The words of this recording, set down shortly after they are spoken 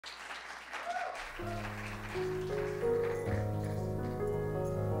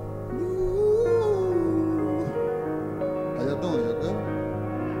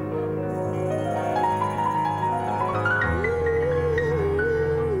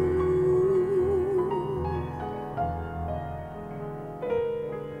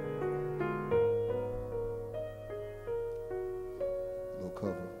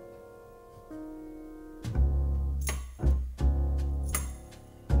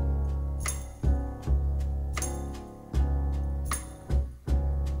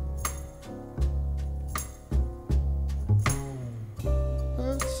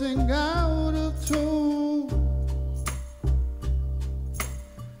sing out of tune,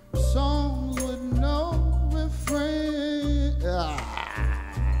 songs with no refrain.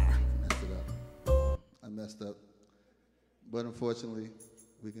 Messed it up. I messed up. But unfortunately,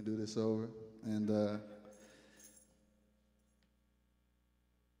 we can do this over. And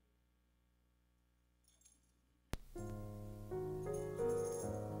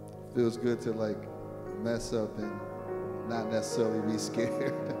feels good to like mess up and not necessarily be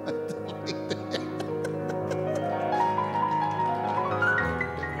scared. I don't like that.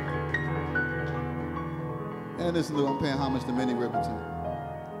 And this is I'm paying homage to Minnie Riperton,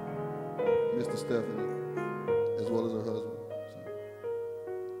 Mr. Stephanie, as well as her husband.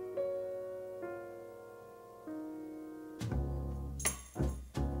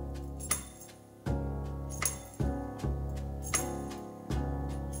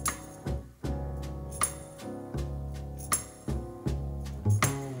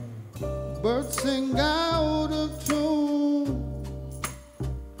 Birds sing out of tune,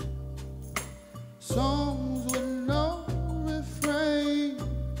 songs with no refrain,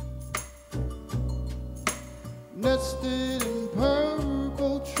 nested in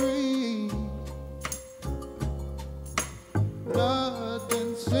purple trees.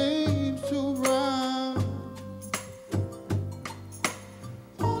 Nothing seems to rhyme,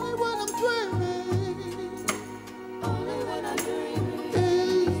 only when I'm dreaming, only when I'm dreaming.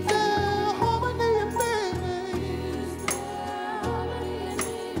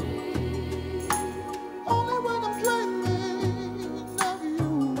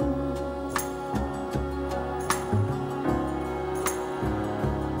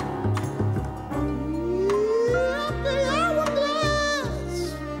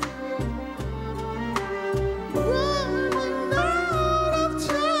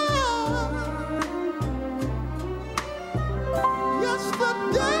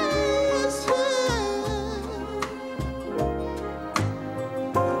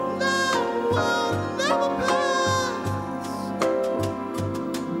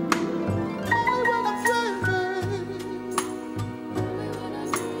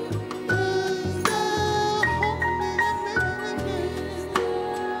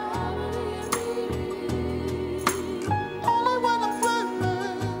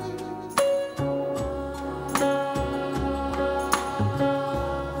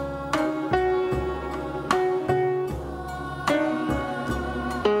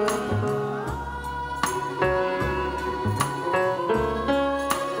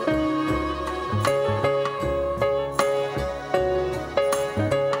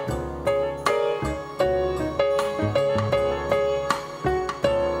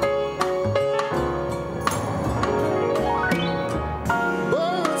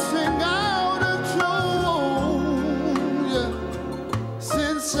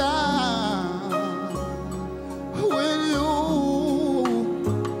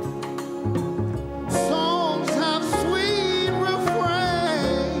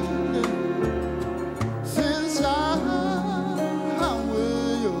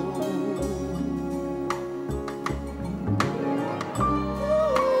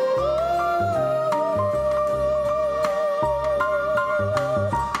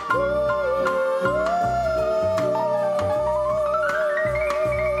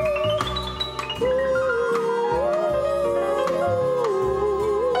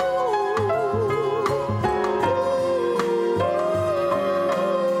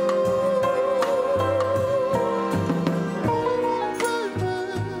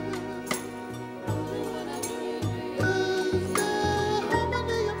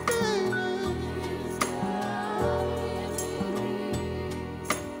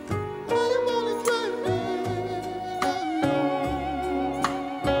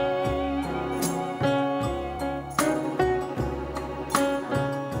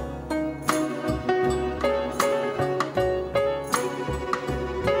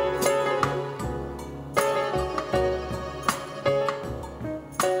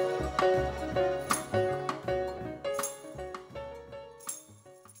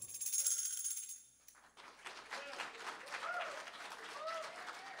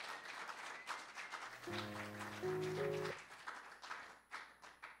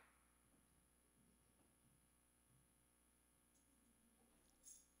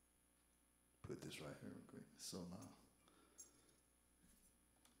 Put this right here real quick. It's so loud.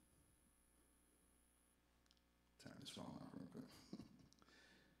 Turn this phone off real quick.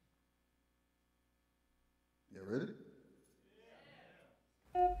 You ready?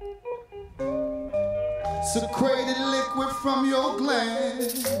 Yeah. Secreted liquid from your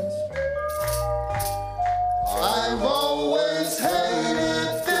glands. I've always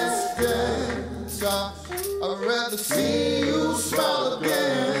hated this. socks. I'd rather see you smile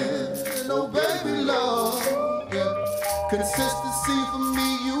again. Oh, baby, love, yeah. Consistency for me,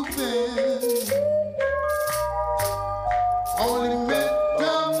 you've been. Only meant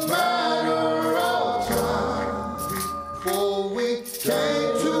a matter of time before we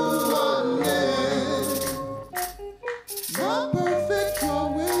came to an end. My perfect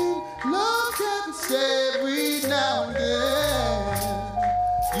drawing, love happens every now and then.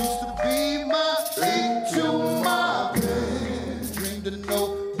 Used to be my ink to my pen. Dreamed of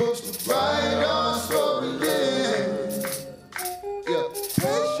notebooks to write our story in. Yeah,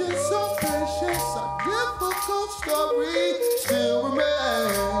 patience, so patience, our difficult story still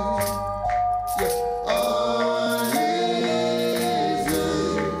remains. Yeah, uneasy.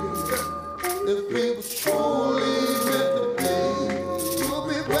 If we was truly meant to be, we'll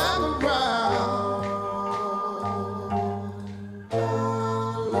be back around.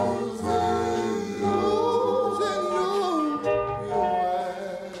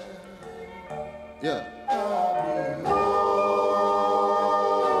 Yeah.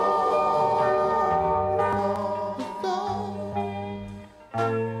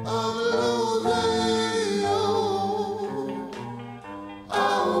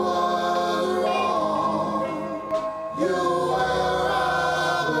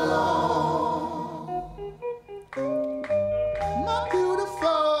 My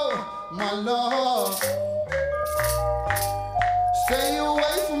beautiful, my love, stay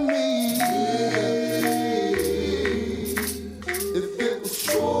away from me. If it was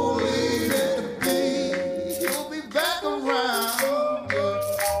truly meant to be, you'll be back around.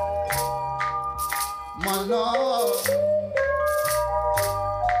 My love,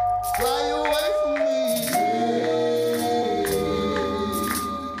 fly away from me.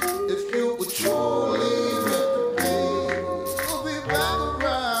 If you were truly meant to be, you'll be back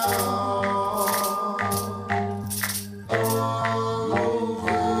around.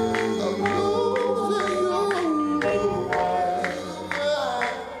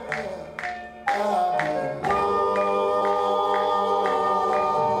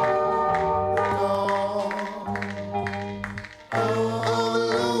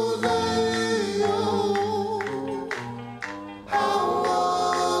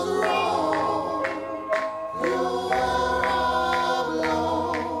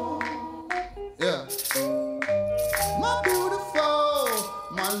 Yeah. My beautiful,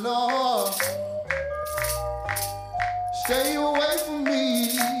 my love, stay away from me.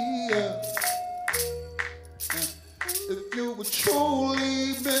 Yeah. If you were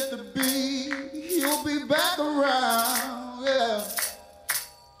truly meant to be, you'll be back around. Yeah.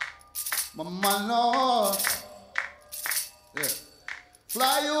 My love, yeah.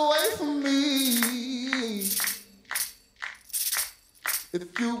 Fly away from me.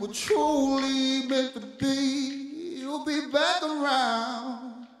 If you were truly meant to be, you'll be back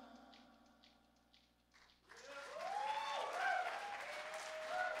around.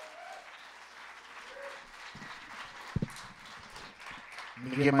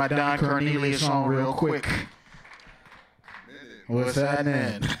 Let me get my Don Cornelius on real quick. What's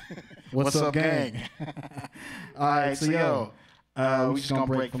happening? What's up, gang? All right, so yo, we just gonna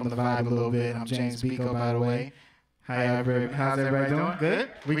break from the vibe a little bit. I'm James Biko, by the way. How's everybody doing? Good?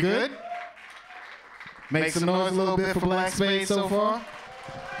 We good? Make some noise a little bit for Blvck Spvde so far.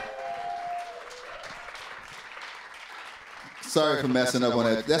 Sorry for messing up on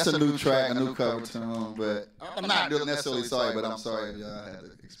that. That's a new track, a new cover tune, but I'm not necessarily sorry, but I'm sorry if y'all had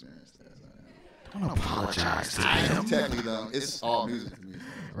to experience that. Don't apologize to him. Technically, though, it's all music to me.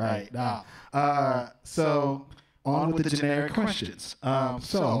 Right. Nah. So on with the generic questions. No.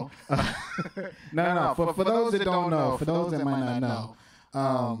 For those that don't know, for those that might not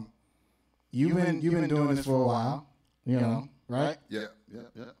know, you've been doing this for a while. You know, right? Yeah.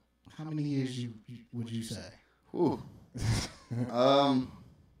 How many years would you say? Ooh.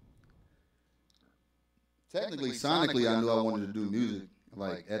 Technically, sonically, I knew I wanted to do music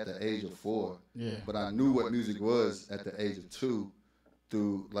like at the age of 4. Yeah. But I knew what music was at the age of 2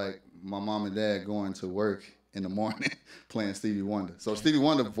 through like my mom and dad going to work in the morning playing Stevie Wonder. So Stevie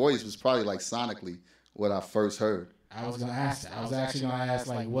Wonder's voice was probably like sonically what I first heard. I was gonna ask. I was actually gonna ask,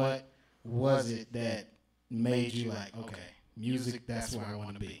 like, what was it that made you like, okay, music, that's where I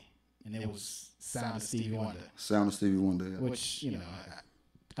want to be? And it was Sound of Stevie Wonder. Sound of Stevie Wonder, yeah. Which, you know,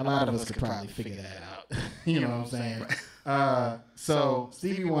 a lot of us could probably figure that out. You know what I'm saying? So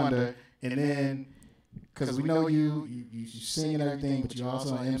Stevie Wonder, and then, because we know you sing and everything, but you're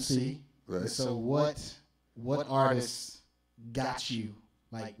also an MC. Right. So what artists got you?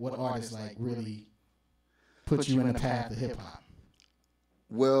 Like, what artists like really put you in the path of hip hop?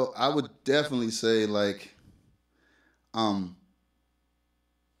 Well, I would definitely say like,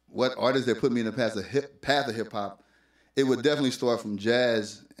 what artists that put me in the path of hip hop. It would definitely start from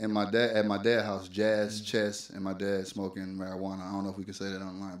jazz and my dad's house, jazz, chess, and my dad smoking marijuana. I don't know if we can say that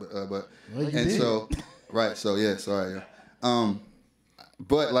online, but well, and did. So right, so yeah, sorry, yeah.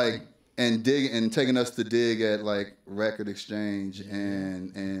 But like and taking us to dig at like Record Exchange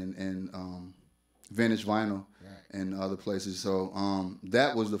and Vintage Vinyl and other places. So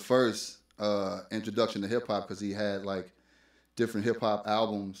that was the first introduction to hip hop because he had like different hip hop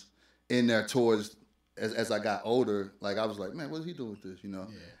albums in there towards. As I got older, like I was like, man, what's he doing with this, you know?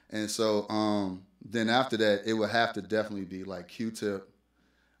 Yeah. And so then after that, it would have to definitely be like Q-Tip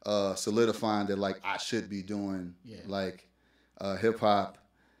solidifying that like I should be doing like hip hop,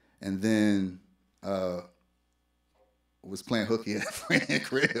 and then was playing hooky at a friend's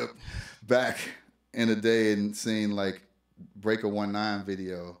crib back in the day and seeing like Breaker 19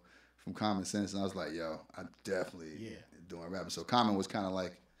 video from Common Sense, and I was like, yo, I definitely doing rapping. So Common was kind of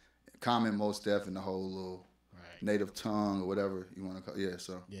like. Common, Mos Def, and the whole little native tongue or whatever you want to call it. Yeah,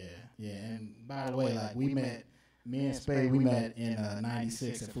 so. Yeah. And by the way, like me and Spade, we met in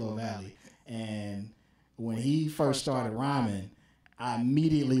 '96 at Flow Valley. And when he first started rhyming, I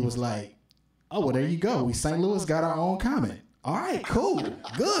immediately was like, oh, well, there you go. We St. Louis got our own Common. All right, cool,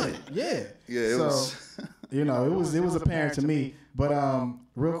 good, yeah. Yeah, it was. You know, it was apparent to me. But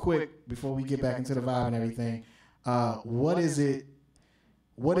real quick, before we get back into the vibe and everything, what is it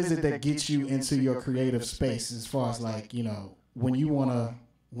that gets you into your creative space as far as like, you know, when you're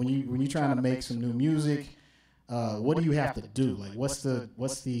trying to make some new music, what do you have to do? Like, what's the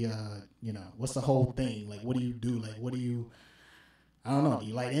whole thing? Like, what do you do? Like, I don't know. Do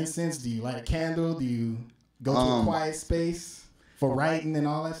you light incense? Do you light a candle? Do you go to a quiet space for writing and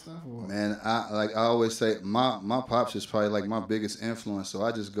all that stuff? Or? Man, I always say my pops is probably like my biggest influence. So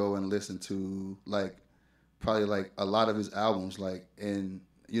I just go and listen to like probably like a lot of his albums, like, and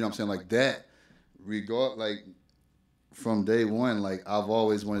you know what I'm saying, like that, like from day one, like I've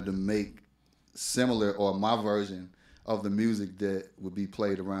always wanted to make similar or my version of the music that would be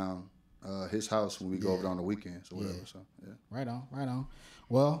played around his house when we go over there on the weekends or whatever. So yeah. Right on.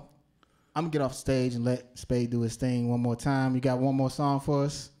 Well, I'm gonna get off stage and let Spade do his thing one more time. You got one more song for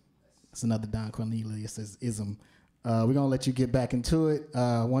us? It's another Don Cornelius ism. We're gonna let you get back into it.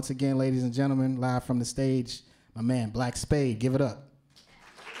 Once again, ladies and gentlemen, live from the stage, my man Blvck Spvde. Give it up.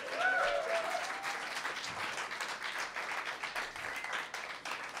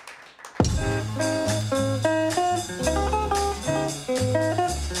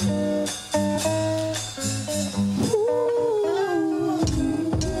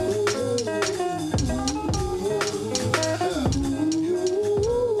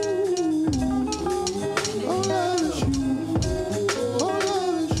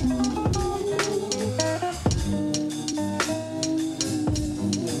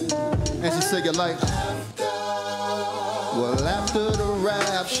 Like, well, after the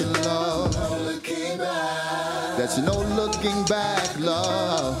rapture, love, that's no looking back,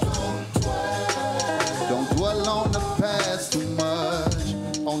 love. Don't dwell on the past too much.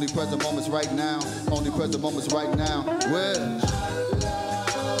 Only present moments right now. Only present moments right now.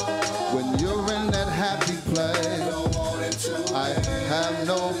 When you're in that happy place, I have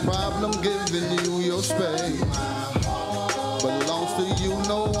no problem giving you your space. Belongs to you,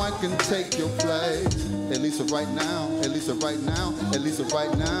 no one can take your place. At least right now, at least right now, at least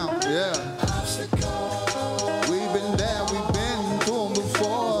right now, yeah. We've been there, we've been through them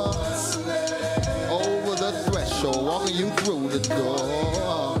before. Over the threshold, walking you through the door.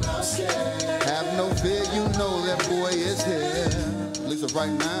 Have no fear, you know that boy is here. At least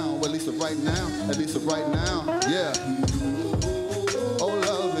right now, at least right now, at least right now, yeah. Oh,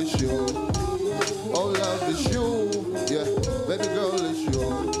 love is you. Oh, love is you. Yeah, baby girl, it's you.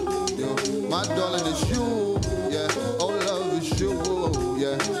 Yeah, my darling, it's you. Yeah, oh love is you.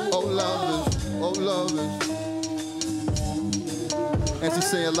 Yeah, oh love is. And she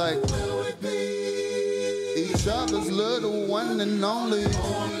saying like, each other's little one and only.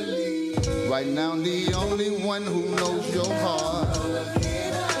 Right now, the only one who knows your heart.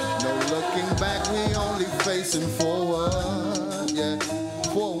 No looking back, we only facing forward. Yeah,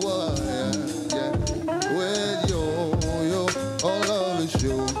 forward. Yeah. With you.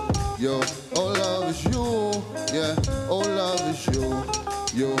 Yo, oh love is you, yeah, oh love is you,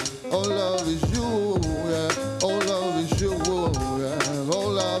 yo, oh love is you, yeah, oh love is you, yeah, oh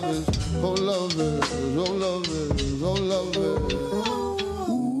love is, oh love is, oh love is, oh love is.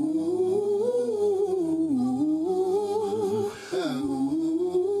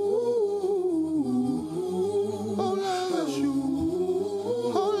 Oh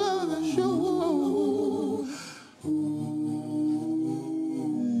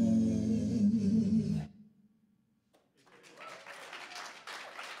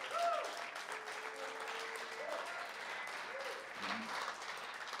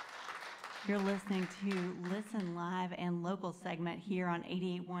You're listening to Listen Live and Local segment here on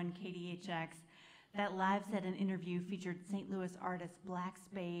 88.1 KDHX. That live set and interview featured St. Louis artist Blvck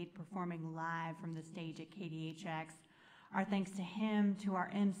Spvde performing live from the stage at KDHX. Our thanks to him, to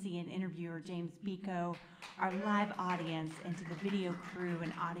our MC and interviewer James Biko, our live audience, and to the video crew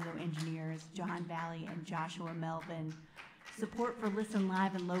and audio engineers John Valley and Joshua Melvin. Support for Listen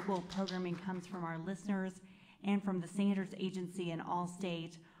Live and Local programming comes from our listeners and from the Sanders Agency and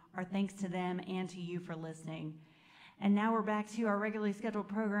Allstate. Our thanks to them and to you for listening. And now we're back to our regularly scheduled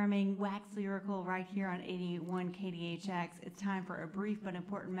programming, Wax Lyrical, right here on 88.1 KDHX. It's time for a brief but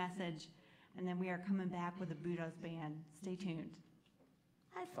important message, and then we are coming back with the Budos Band. Stay tuned.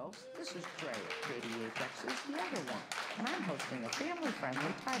 Hi folks, this is Trey at KDHX's The Other One, and I'm hosting a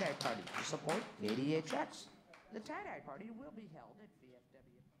family-friendly tie-dye party to support KDHX. The tie-dye party will be held at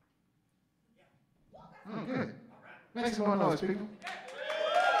VFW. Oh, good. Make some more noise, people.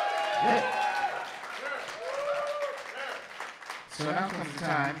 Yeah. So now comes the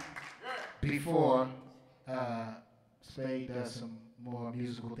time before Spade does some more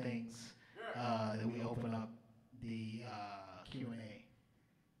musical things that we open up the Q&A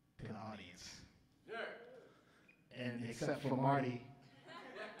to the audience. And except for Marty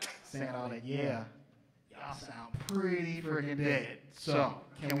saying all that, yeah, y'all sound pretty freaking dead. So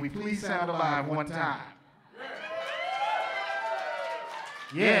can we please sound alive one time?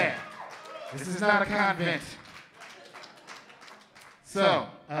 Yeah. This is not a convent. So,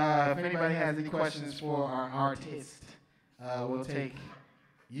 if anybody has any questions for our artist, we'll take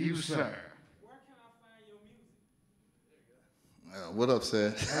you, sir. Where can I find your music? What up,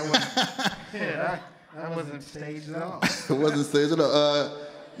 Seth? That wasn't staged at all. It wasn't staged at all.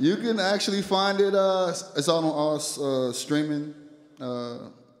 You can actually find it. It's on all streaming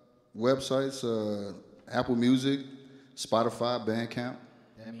websites, Apple Music, Spotify, Bandcamp.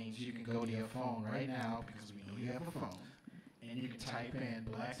 That means you can go to your phone right now, because we know you have a phone, and you can type in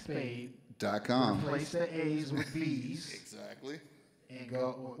BlvckSpvde.com. Replace the A's with B's. Exactly. And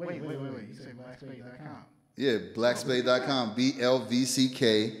go, wait. You say BlvckSpvde.com. Yeah, BlvckSpvde.com.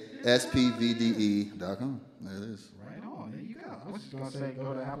 BlvckSpvde.com. There it is. Right on. There you go. I was just going to say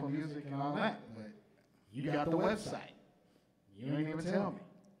go to Apple Music and all that, but you got the website. You ain't even tell me.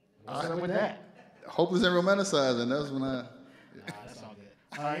 What's up with that? Hopeless and romanticizing. That's when I... That's all good.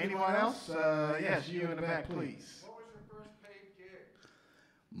 Anyone else? Yes, you in the back, please. What was your first paid gig?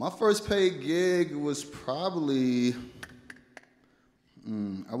 My first paid gig was probably,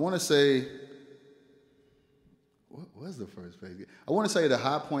 I want to say, what was the first paid gig? I want to say the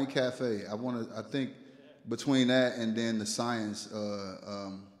High Point Cafe. I think between that and then the Science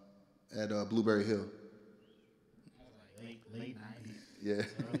at Blueberry Hill. Like late 90s. Yeah.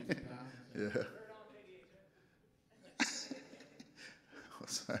 Early 2000s. Yeah.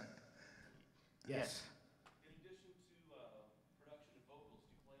 What's that? Yes. In addition to production and vocals, do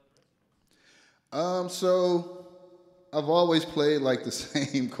you play other instruments? So I've always played like the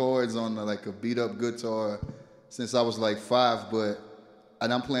same chords on like a beat up guitar since I was like 5,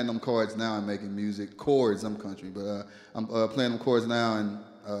 and I'm playing them chords now and making music. Chords, I'm country, but I'm playing them chords now and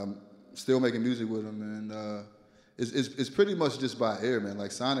still making music with them. And it's pretty much just by ear, man.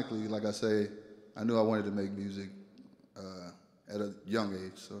 Like sonically, like I say, I knew I wanted to make music at a young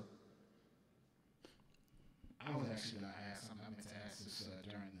age. So I was actually going to ask, I meant to ask this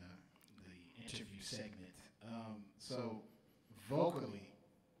during the interview segment. So vocally,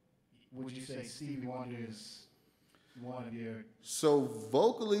 would you say Stevie Wonder is one of your... So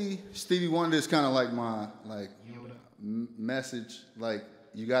vocally, Stevie Wonder is kind of like my message. Like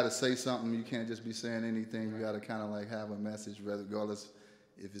you got to say something. You can't just be saying anything. You got to kind of like have a message, regardless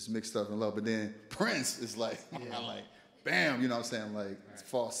if it's mixed up in love. But then Prince is like, like, bam, you know what I'm saying? Like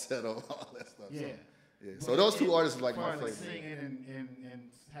falsetto, all that stuff. Yeah. Yeah. So those two artists are like my favorite. Singing and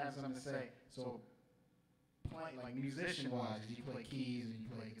have something to say. So, playing like musician-wise, you play keys and you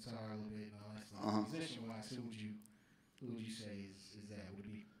play guitar a little bit and all that stuff. Musician-wise, who would you say is that? Would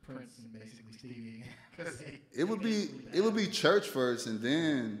it be Prince and basically Stevie? It would be church first, and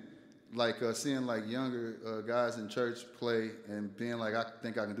then like seeing like younger guys in church play and being like, I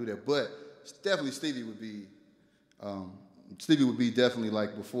think I can do that. But definitely Stevie would be. Stevie would be definitely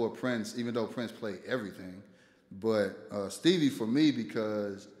like before Prince, even though Prince played everything. But Stevie for me,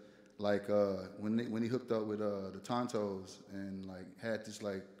 because like when he hooked up with the Tontos and like had this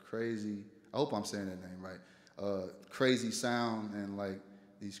like crazy, I hope I'm saying that name right, crazy sound and like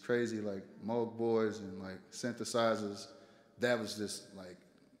these crazy like Moog boards and like synthesizers, that was just like,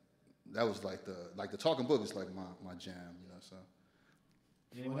 that was like the Talking Book is like my jam, you know. So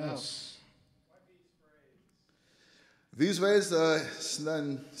anyone else? These days, it's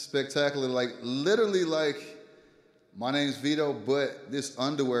nothing spectacular. Like, literally, like, my name's Vito, but this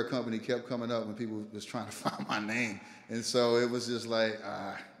underwear company kept coming up when people was trying to find my name. And so it was just like,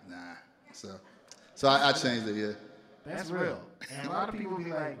 nah. So I changed it, yeah. That's real. And a lot of people be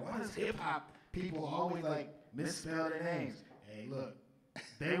like, why does hip-hop people always, like, misspell their names? Hey, look,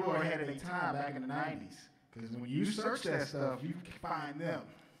 they were ahead of their time back in the 90s. Because when you search that stuff, you can find them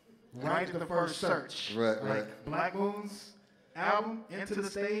right at the first search. Right, like right. Black Moon's album, Into the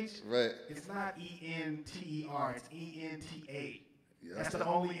Stage. Right. It's not E-N-T-E-R, it's E-N-T-A. Yeah. That's the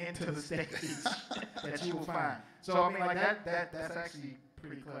only Into the Stage that you will find. So, I mean, like, that's actually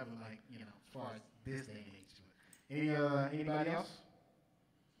pretty clever, like, you know, as far as this day and age. Anybody else?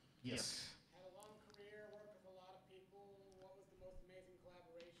 Yes. Had a long career, worked with a lot of people. What was the most amazing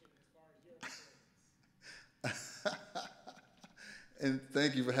collaboration as far as your experience? And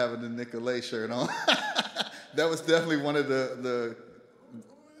thank you for having the Nicolay shirt on. That was definitely one of the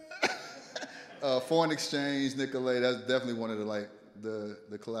foreign exchange Nicolay. That's definitely one of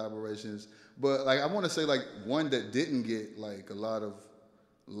the collaborations. But like I want to say like one that didn't get like a lot of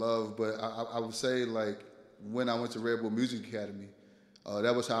love, but I would say like when I went to Red Bull Music Academy,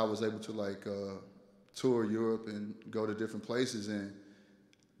 that was how I was able to like tour Europe and go to different places and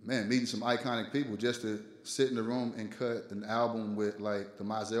man, meeting some iconic people just to sit in the room and cut an album with like the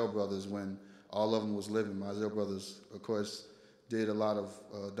Mizell brothers when all of them was living. Mizell brothers, of course, did a lot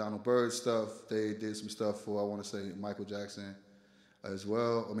of Donald Byrd stuff. They did some stuff for, I want to say, Michael Jackson as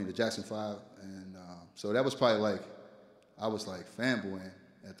well. I mean, the Jackson 5. And so that was probably like, I was like fanboying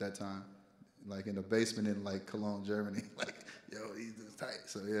at that time, like in the basement in like Cologne, Germany. Like, yo, these dudes tight.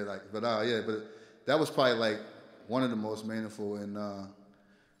 So yeah, like, but that was probably like one of the most meaningful and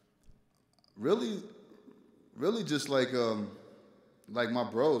really just like my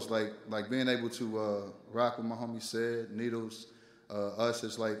bros, like being able to rock with my homie Sid, Needles, us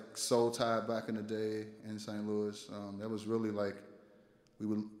as like Soul Tide back in the day in St. Louis. That was really like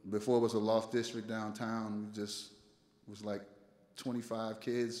before it was a loft district downtown. We just was like 25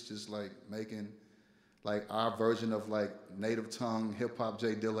 kids just like making like our version of like native tongue hip hop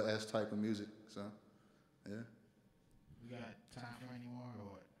J Dilla-esque type of music. So yeah. We got time for any more or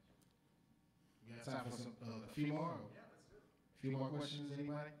what? We got time for some a few more? Yeah, let's do it. A few more questions,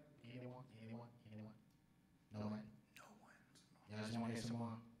 anybody? Anyone? No one? Y'all just want to hear some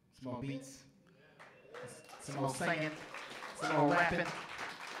more beats? Some more singing? Some more rapping?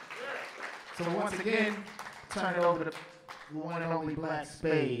 So once again, turn it over to the one and only Blvck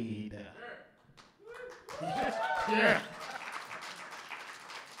Spvde. Yeah.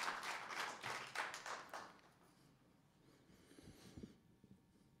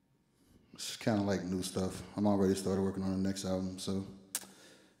 It's kind of like new stuff. I'm already started working on the next album, so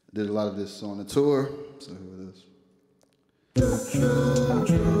did a lot of this on the tour. So here it is.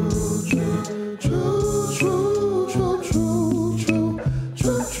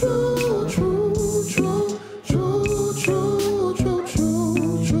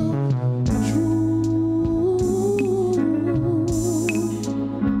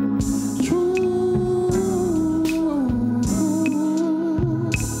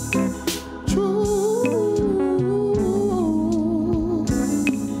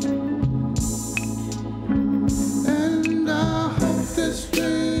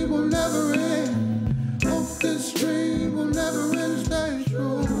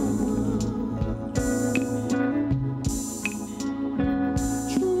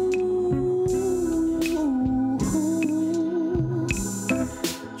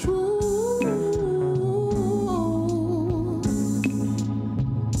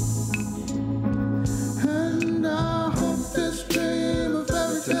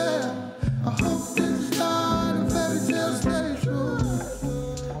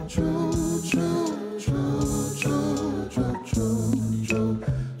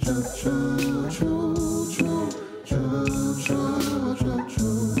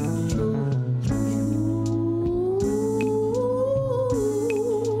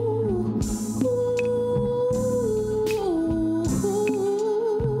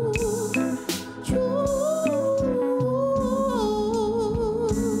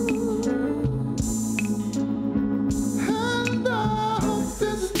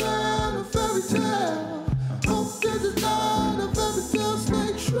 Hope this is not a fairy tale,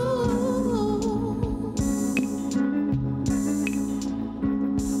 stay true.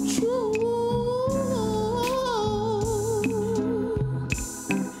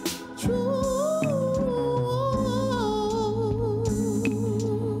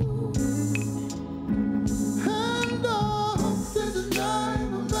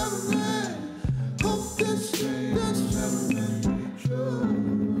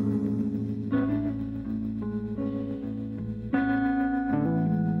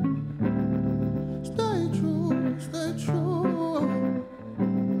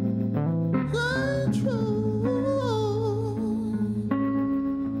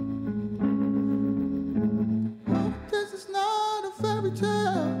 fairy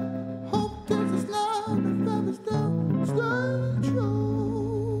tale. Hope this is not a fairy tale. Stay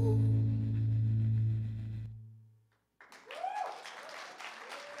true.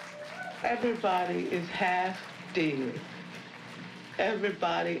 Everybody is half dead.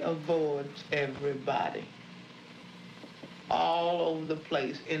 Everybody avoids everybody. All over the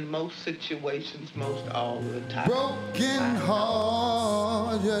place, in most situations, most all the time. Broken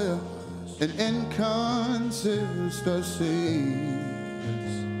heart, yeah, and inconsistency.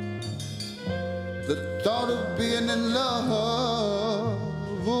 The thought of being in love,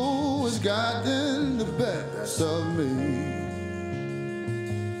 ooh, has gotten the best of me.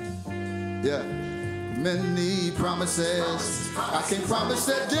 Yeah, many promises. I can promise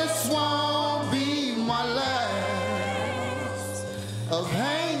that this won't be my last. Of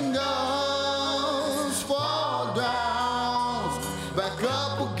hang-ups, fall downs, back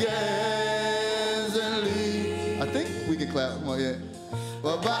up again and leave. I think we can clap more, yeah.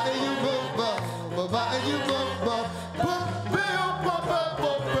 Bye-bye, you bye-bye, bye-bye, you bye-bye,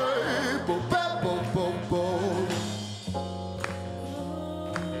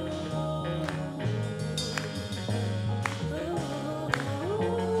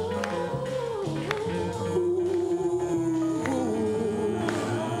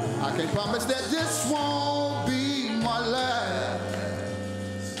 promise that this won't be my last.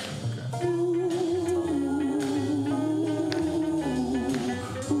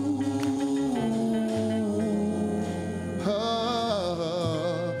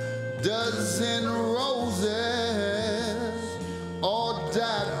 Dozen roses all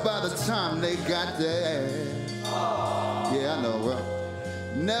died by the time they got there. Yeah, I know, bro.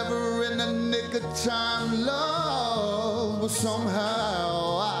 Never in the nick of time, love, but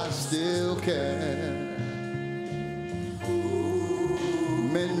somehow I still care.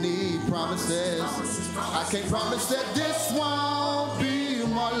 Many promises. I can't promise that this won't be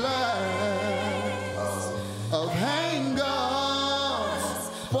my last. Of hang-ups,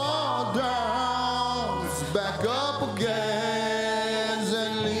 fall downs, back up again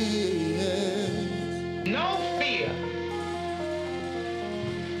and leave. No fear.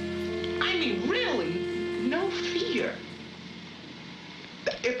 I mean, really, no fear.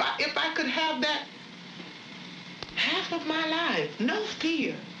 If I could have that half of my life, no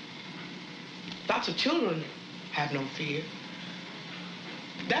fear. Lots of children have no fear.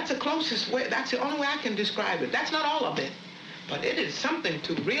 That's the closest way, that's the only way I can describe it. That's not all of it, but it is something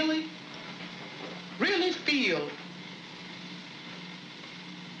to really, really feel.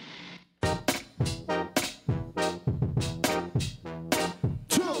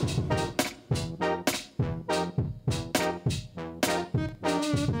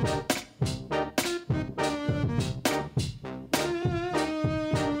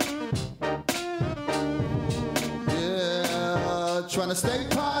 Trying to stay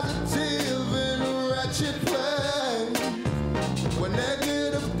positive in a wretched place. When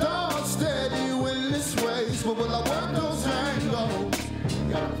negative thoughts steady win this race. But will I work those angles?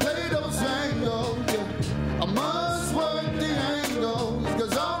 Gotta play those angles, yeah. I must work the angles,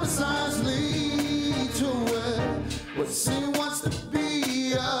 cause all the signs lead to it. What seems wants to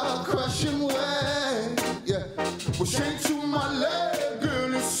be a crushing way, yeah. Well, straight to my leg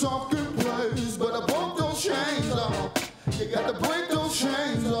in a sunken place. But I broke those chains off. You got to break those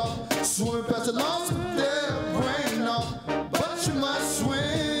chains off. Swim past the lost their brain off. But you must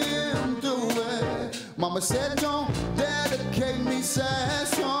swim through it. Mama said don't dedicate me sad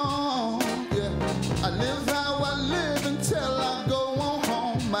song. Yeah, I live how I live until I go on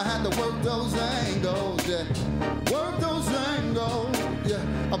home. I had to work those angles, yeah. Work those angles, yeah.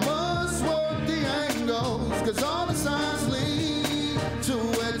 I must work the angles, cause all the signs lead to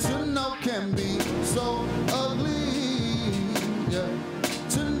it. To know can be so ugly. Yeah,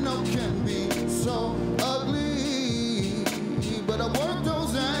 to know can be so ugly. But I work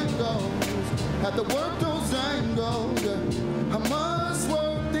those angles, have to work those angles, yeah. I must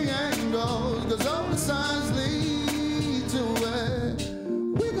work the angles, cause all the signs lead to it.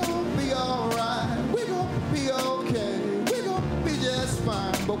 We gon' be alright, we gon' be okay, we gon' be just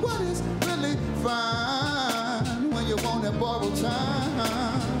fine. But what is really fine when you want that borrowed time,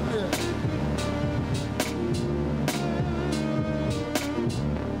 yeah.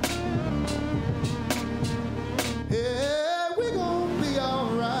 Yeah, we gon' be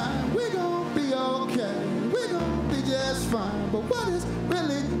alright, we gon' be okay, we gon' be just fine. But what is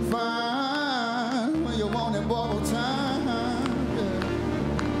really fine when you want that borrowed time?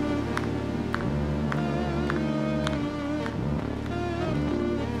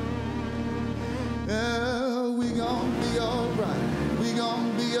 Yeah, we gon' be alright, we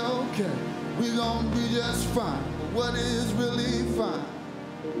gon' be okay, we gon' be just fine. what is really fine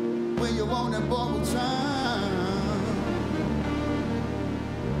when you want it borrowed time.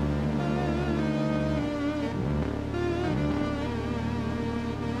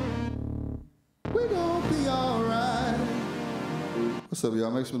 We gon' be alright. What's up,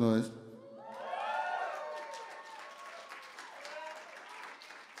 y'all? Make some noise.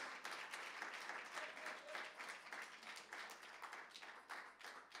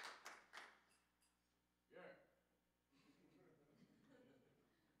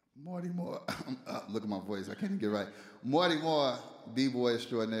 Marty Moore, look at my voice, I can't even get right. Marty Moore, B-boy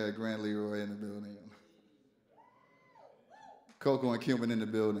extraordinaire, Grand Leroy in the building. Coco and Cuban in the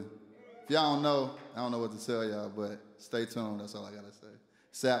building. If y'all don't know, I don't know what to tell y'all, but stay tuned, that's all I gotta say.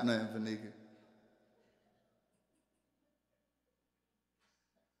 Sapna and Vanika.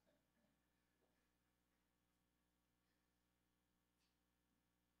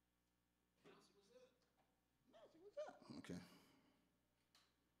 Okay.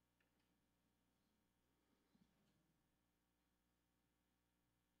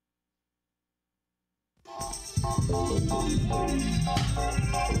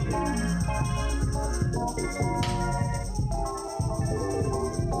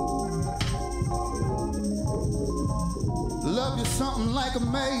 Love you something like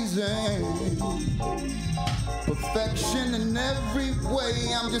amazing. Perfection in every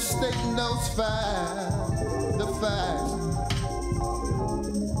way. I'm just stating those facts. The facts.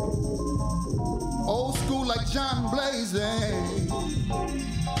 Old school like John Blazing.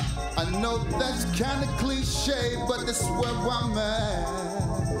 I know that's kind of cliche, but this is where I'm at.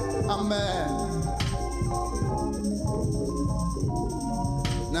 I'm at.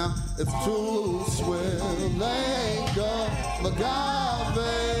 Now, if two will let go,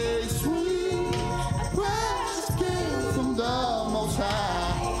 agave, sweet, precious gift from the Most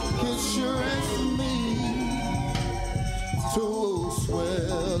High, kiss your hands for me. Two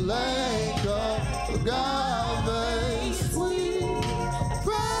will let go, agave, sweet,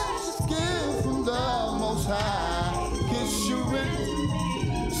 precious gift from the Most High, kiss your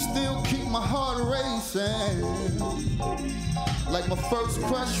hands, still keep my heart racing. Like my first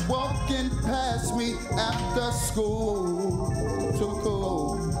crush walking past me after school. Too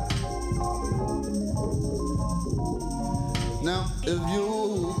cool. Now, if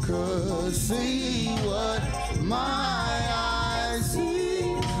you could see what my eyes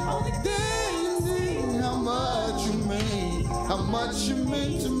see, only then you see how much you mean. How much you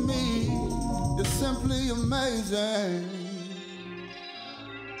mean to me. You're simply amazing.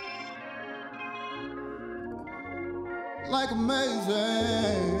 Like amazing.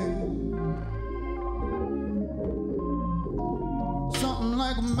 Something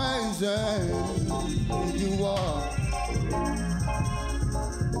like amazing. You are.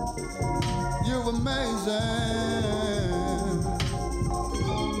 You're amazing.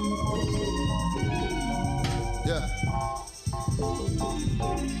 Yeah.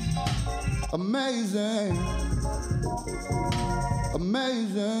 Amazing.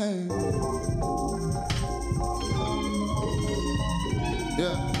 Amazing.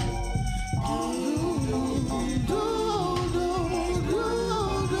 Yeah.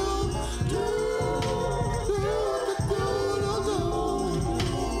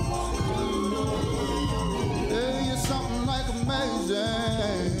 Yeah, you're something like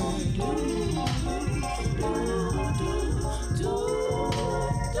amazing.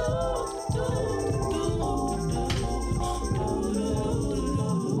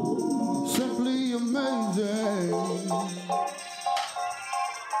 Simply amazing.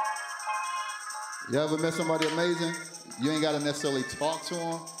 You ever met somebody amazing? You ain't got to necessarily talk to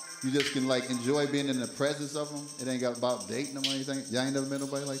them. You just can like enjoy being in the presence of them. It ain't got about dating them or anything. Y'all ain't never met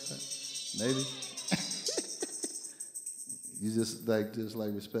nobody like that? Maybe. You just like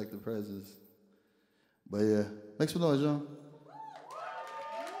respect the presence. But yeah, make some noise, John.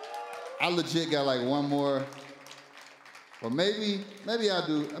 I legit got like one more, or maybe I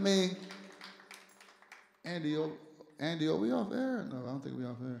do. I mean, Andy, are we off air? No, I don't think we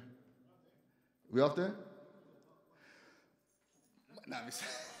off air. We off there? Nah, I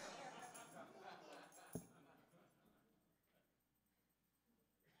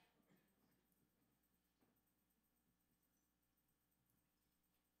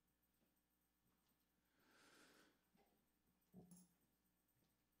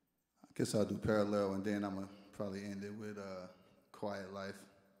guess I'll do Parallel, and then I'm going to probably end it with Quiet Life.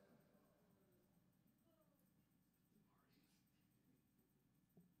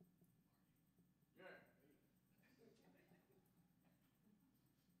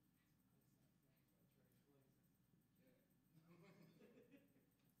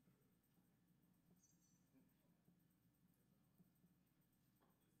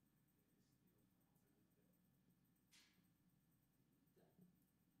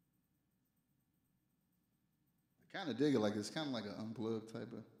 kind of dig it. Like it's kind of like an unplugged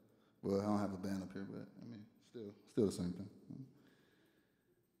type of. Well, I don't have a band up here, but I mean, still the same thing.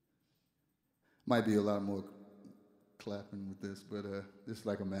 Might be a lot more clapping with this, but this is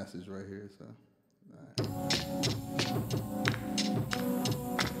like a message right here. So.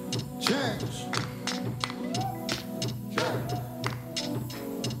 Change.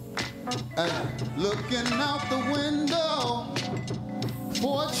 Looking out the window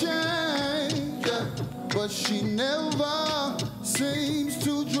for a change, but she never seems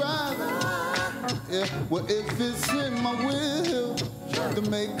to drive. Yeah, well, if it's in my will to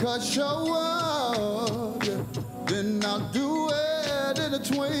make her show up, yeah, then I'll do it in a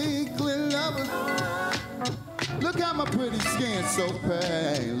twinkling of an eye. Look how my pretty skin so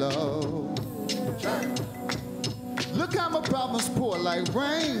pale. Look how my problems pour like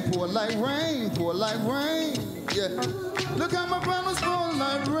rain, pour like rain, pour like rain. Yeah. Look how my problems pour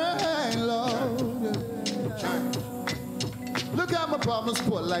like rain, Lord. Yeah. Look how my problems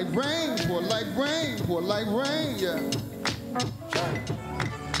pour like rain, pour like rain, pour like rain. Yeah.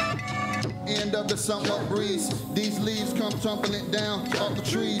 End of the summer breeze, these leaves come tumbling down off the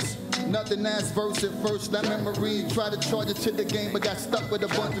trees. Nothing as verse at first, that memory. Try to charge it to the game, but got stuck with a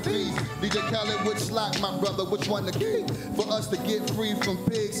bunch of fees. DJ Khaled, which lock, my brother, which one the key? For us to get free from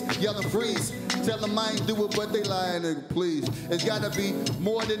pigs, yelling freeze. Tell them I ain't do it, but they lying, nigga, please. It's gotta be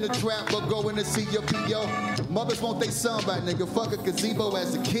more than a trap, but going to see your P.O. Mothers want they son back, nigga, fuck a gazebo.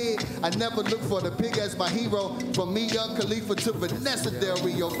 As a kid, I never looked for the pig as my hero. From me, Young Khalifa, to Vanessa Del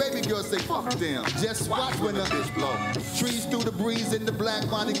Rio. Baby girl say, fuck them. Just watch when the bitch blow. Trees through the breeze in the black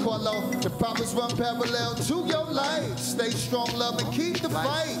Monte Carlo. The problems run parallel to your life. Stay strong, love, and keep the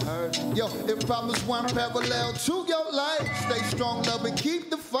fight. Yo, if problems run parallel to your life, stay strong, love, and keep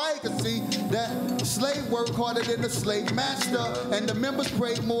the fight. Cause see, that slave work harder than the slave master. And the members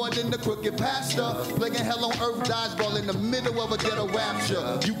prayed more than the crooked pastor. Playing hell on earth, dodgeball in the middle of a ghetto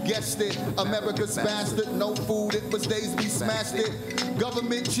rapture. You guessed it, America's bastard. No food, it was days we smashed it.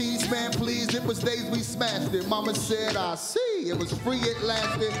 Government cheese, man, please, it was days we smashed it. Mama said, I see, it was free, it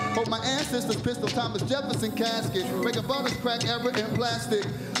lasted. Hope my ancestors pistol Thomas Jefferson casket. Breaking bottles, crack, ever in plastic.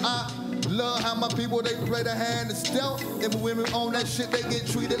 I love how my people, they play the hand and stealth. And when women own that shit, they get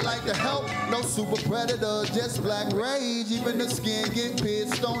treated like the help. No super predator, just black rage. Even the skin get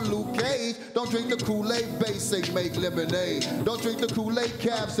pissed on Luke Cage. Don't drink the Kool-Aid basic, make lemonade. Don't drink the Kool-Aid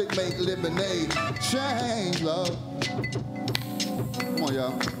capsic, make lemonade. Change, love. Come on,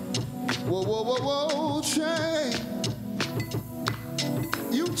 y'all. Whoa, whoa, whoa, whoa, change.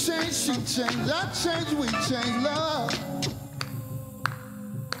 You change, she change, I change, we change, love.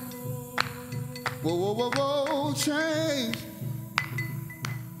 Whoa, whoa, whoa, whoa, change.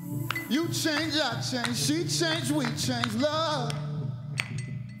 You change, I change, she change, we change, love.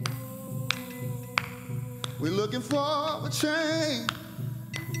 We're looking for a change.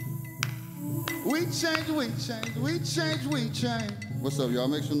 We change, we change, we change, we change. What's up, y'all?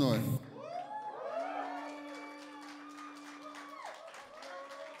 Make some noise.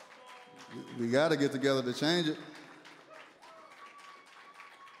 We got to get together to change it.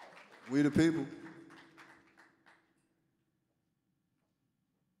 We the people.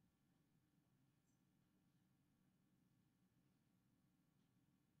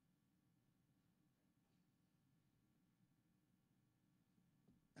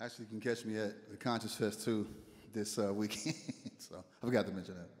 Actually, you can catch me at the Conscious Fest 2 this weekend, so I forgot to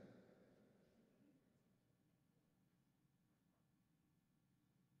mention that.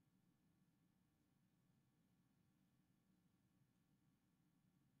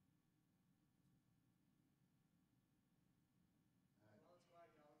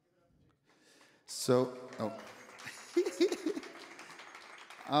 So,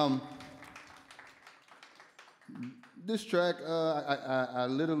 this track, I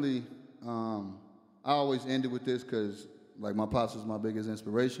literally, I always ended with this because, like, my pops was my biggest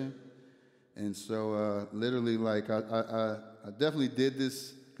inspiration. And so, literally, like, I definitely did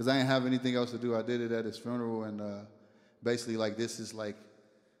this because I didn't have anything else to do. I did it at his funeral, and basically, like, this is, like,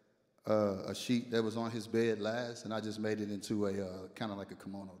 a sheet that was on his bed last, and I just made it into a kind of like a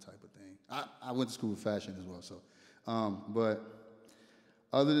kimono type of thing. I went to school with fashion as well, so. But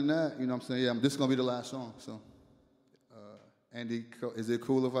other than that, you know what I'm saying? Yeah, this is going to be the last song, so. Andy, is it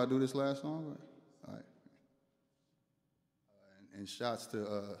cool if I do this last song? All right. And shouts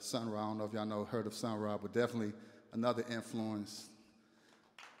to Sun Ra. I don't know if y'all heard of Sun Ra, but definitely another influence.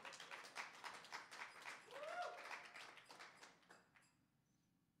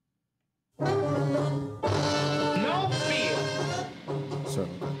 No fear. Sorry.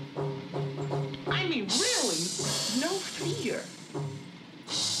 I mean, really, no fear.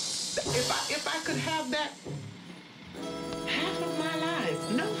 If I could have that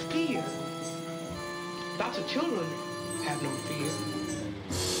the children have no fear.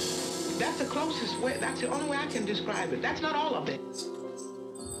 That's the closest way, that's the only way I can describe it. That's not all of it.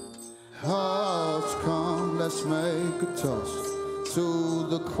 Hearts come, let's make a toast to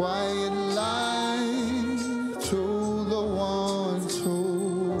the quiet life, to the ones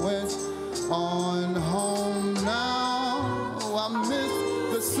who went on home now. I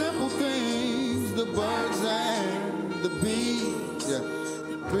miss the simple things, the birds and the bees, the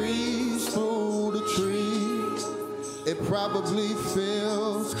breeze through the trees. It probably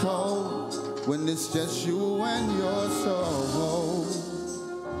feels cold when it's just you and your soul.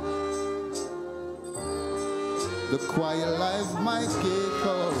 The quiet life might get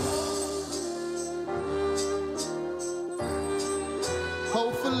cold.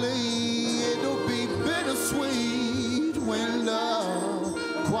 Hopefully it'll be bittersweet when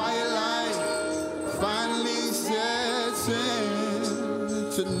the quiet life finally sets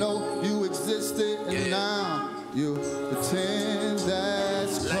in. To know you existed and now you pretend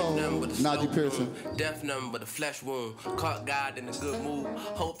that's cold. Najee Pearson. Death nothing but a flesh wound. Caught God in a good mood.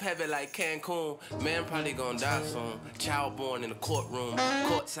 Hope heavy like Cancun. Man probably gonna die soon. Child born in a courtroom.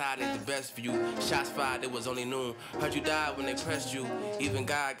 Courtside is the best view. Shots fired, it was only noon. Heard you died when they pressed you. Even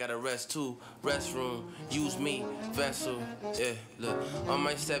God got a rest too. Restroom, use me, vessel. Yeah, look, on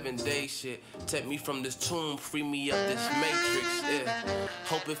my 7-day shit. Take me from this tomb, free me up this matrix. Yeah,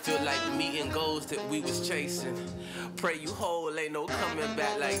 hope it feel like meeting goals that we was chasing. Pray you whole, ain't no coming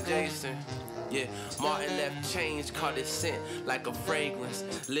back like Jason. Yeah, Martin left change, caught his scent like a fragrance.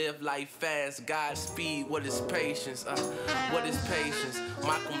 Live life fast, Godspeed, what is patience? What is patience?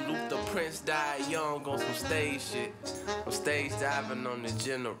 Michael Luther Prince died young on some stage shit. I'm stage diving on the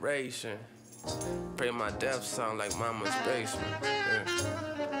generation. Pray my death sound like mama's basement. Yeah.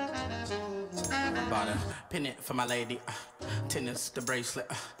 Bought a pendant for my lady, tennis, the bracelet,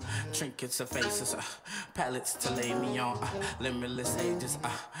 trinkets of faces, palettes to lay me on, limitless ages,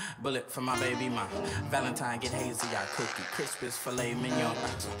 bullet for my baby, my Valentine get hazy, I cookie, Crispus filet mignon,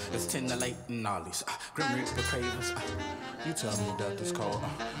 it's 10 to late and all these, Grim Reaper cravings. You tell me that it's cold,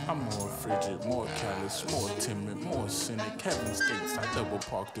 I'm more frigid, more callous, more timid, more cynic, Kevin States, I double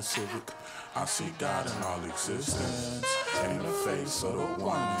park the Civic, I see God in all existence, in the face of the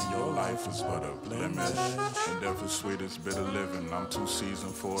one in your life is but a blemish, and death is sweet as bitter living, I'm too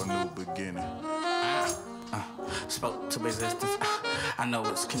seasoned for a new beginning. Spoke to existence, I know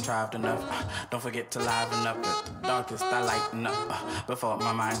it's contrived enough, don't forget to liven up the darkest I lighten up, before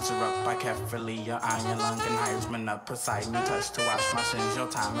my mind's erupt, I carefully your iron lung and Heisman up, Poseidon touch to wash my sins, your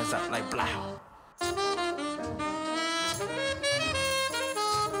time is up like blow.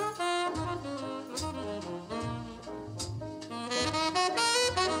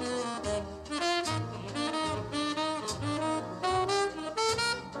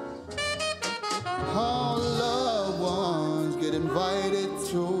 Invited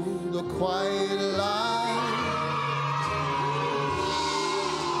to the quiet life.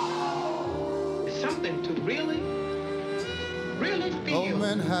 It's something to really feel. Oh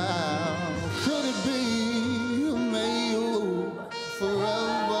man, how could it be? May you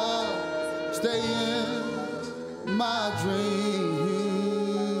forever stay in my dreams.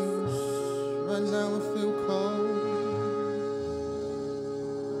 Right now I feel cold.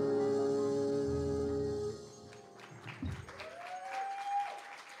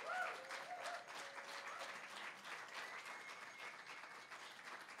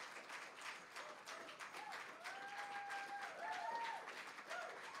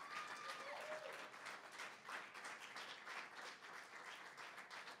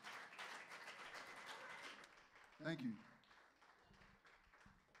 Thank you.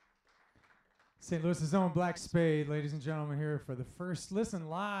 St. Louis's own Blvck Spvde, ladies and gentlemen, here for the first Listen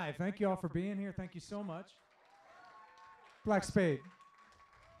Live. Thank you all for being here. Thank you so much. Blvck Spvde.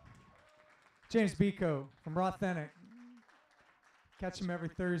 James Biko from Rawthentic. Catch him every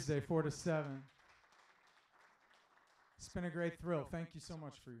Thursday, 4 to 7. It's been a great thrill. Thank you so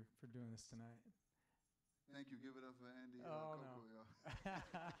much for doing this tonight. Thank you. Give it up for Andy. Oh, no.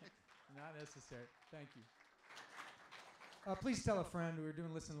 Not necessary. Thank you. Please tell a friend. We're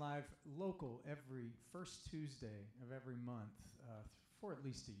doing Listen Live local every first Tuesday of every month for at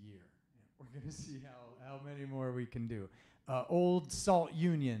least a year. We're going to see how many more we can do. Old Salt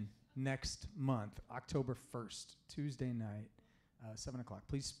Union next month, October 1st, Tuesday night, 7 o'clock.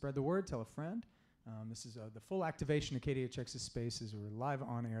 Please spread the word. Tell a friend. This is the full activation of KDHX's spaces. We're live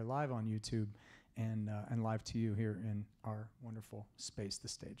on air, live on YouTube, and live to you here in our wonderful space, the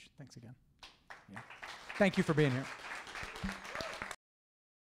stage. Thanks again. Yeah. Thank you for being here.